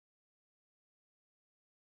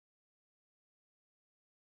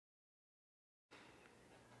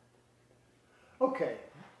Okay,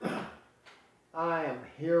 I am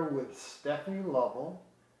here with Stephanie Lovell,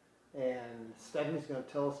 and Stephanie's going to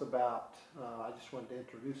tell us about, I just wanted to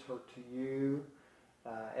introduce her to you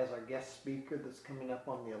as our guest speaker that's coming up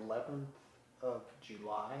on the 11th of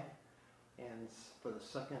July, and for the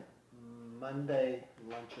second Monday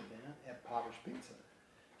lunch event at Potter's Pizza.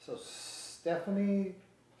 So Stephanie,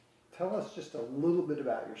 tell us just a little bit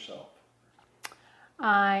about yourself.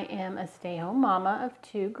 I am a stay-home mama of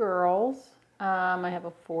two girls. I have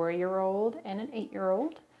a 4-year-old and an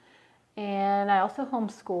 8-year-old, and I also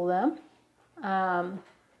homeschool them.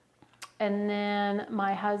 And then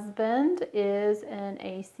my husband is an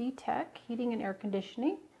AC tech, heating and air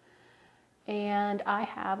conditioning, and I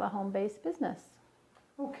have a home-based business.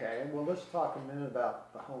 Okay, well, let's talk a minute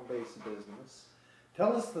about the home-based business.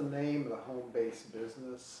 Tell us the name of the home-based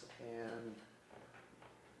business and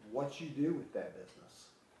what you do with that business.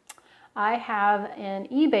 I have an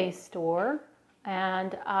eBay store,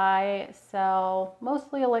 and I sell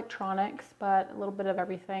mostly electronics, but a little bit of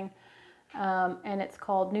everything. And it's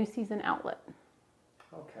called New Season Outlet.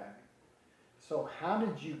 Okay. So how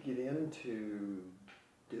did you get into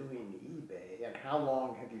doing eBay, and how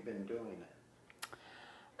long have you been doing it?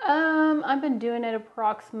 I've been doing it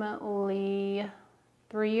approximately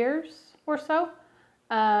 3 years or so.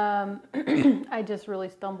 I just really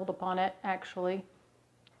stumbled upon it, actually.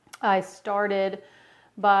 I started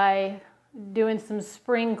by doing some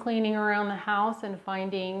spring cleaning around the house and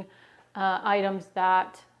finding items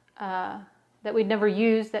that we'd never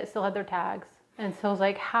used that still had their tags. And so I was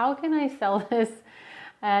like, how can I sell this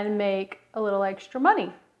and make a little extra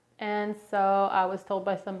money? And so I was told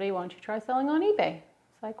by somebody, why don't you try selling on eBay?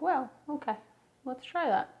 It's like, well, okay, let's try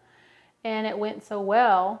that. And it went so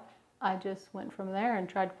well, I just went from there and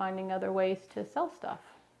tried finding other ways to sell stuff.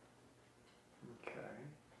 Okay.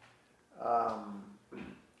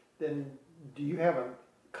 Then do you have a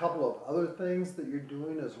couple of other things that you're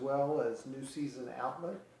doing as well as New Season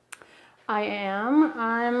Outlet? I am.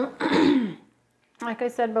 I'm, like I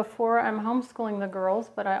said before, I'm homeschooling the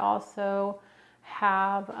girls, but I also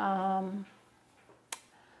have, I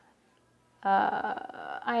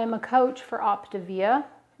am a coach for Optavia,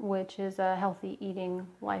 which is a healthy eating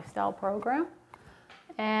lifestyle program.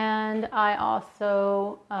 And I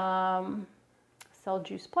also sell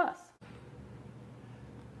Juice Plus.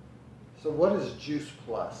 So what is Juice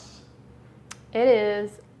Plus? It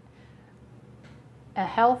is a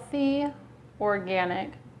healthy,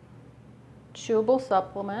 organic, chewable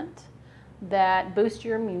supplement that boosts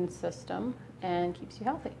your immune system and keeps you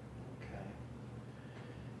healthy. Okay.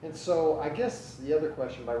 And so I guess the other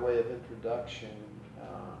question by way of introduction,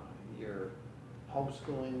 you're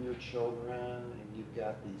homeschooling your children and you've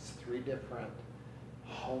got these 3 different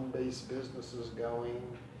home-based businesses going.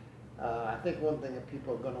 I think one thing that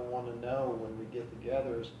people are going to want to know when we get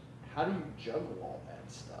together is, how do you juggle all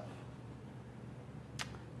that stuff?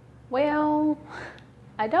 Well,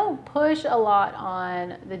 I don't push a lot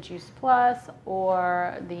on the Juice Plus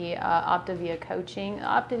or the Optavia coaching.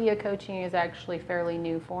 Optavia coaching is actually fairly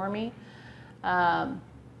new for me.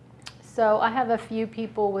 So I have a few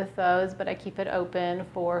people with those, but I keep it open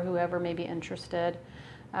for whoever may be interested.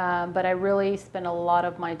 But I really spend a lot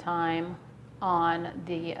of my time on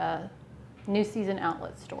the New Season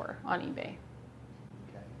Outlet store on eBay.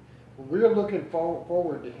 Okay. Well, we're looking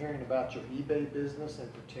forward to hearing about your eBay business in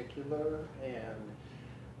particular, and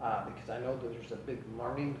because I know that there's a big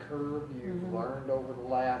learning curve you've learned over the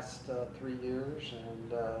last 3 years,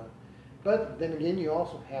 and but then again, you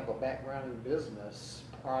also have a background in business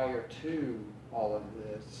prior to all of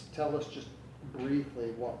this. Tell us just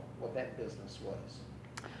briefly what that business was.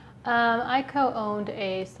 I co-owned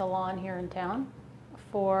a salon here in town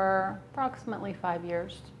for approximately 5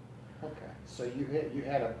 years. Okay, so you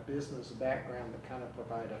had a business background that kind of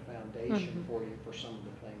provided a foundation for you for some of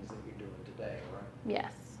the things that you're doing today, right?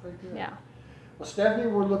 Yes. Very good. Yeah. Well,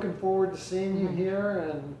 Stephanie, we're looking forward to seeing you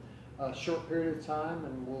here in a short period of time,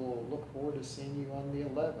 and we'll look forward to seeing you on the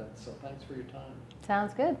 11th. So thanks for your time.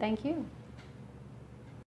 Sounds good. Thank you.